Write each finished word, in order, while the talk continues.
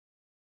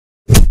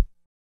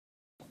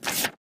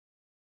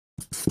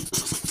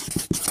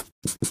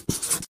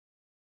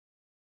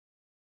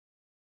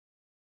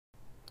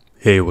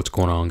Hey, what's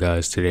going on,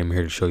 guys? Today I'm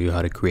here to show you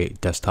how to create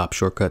desktop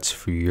shortcuts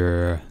for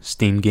your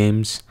Steam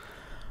games.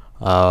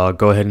 Go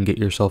ahead and get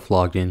yourself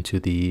logged into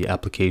the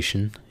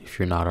application if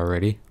you're not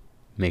already.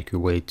 Make your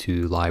way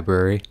to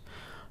library.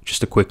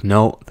 Just a quick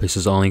note, this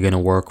is only going to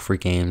work for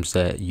games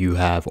that you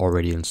have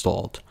already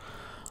installed.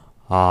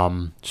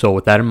 So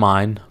with that in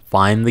mind,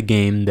 find the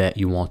game that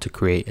you want to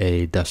create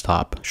a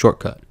desktop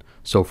shortcut.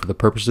 So for the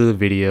purpose of the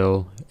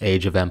video,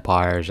 Age of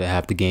Empires, I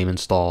have the game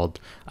installed.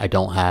 I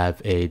don't have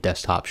a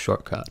desktop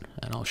shortcut,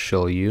 and I'll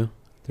show you.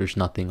 There's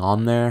nothing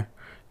on there.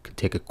 You can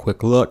take a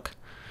quick look.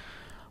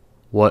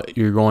 What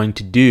you're going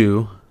to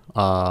do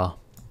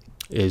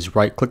is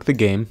right click the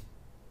game,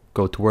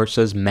 go to where it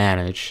says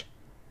manage,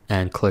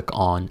 and click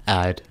on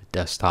add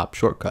desktop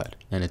shortcut.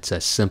 And it's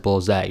as simple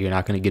as that. You're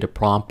not going to get a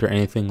prompt or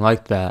anything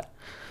like that,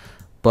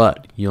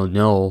 but you'll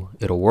know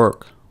it'll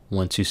work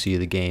once you see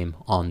the game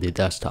on the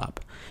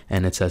desktop.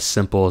 And it's as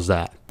simple as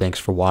that. Thanks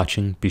for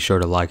watching. Be sure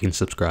to like and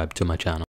subscribe to my channel.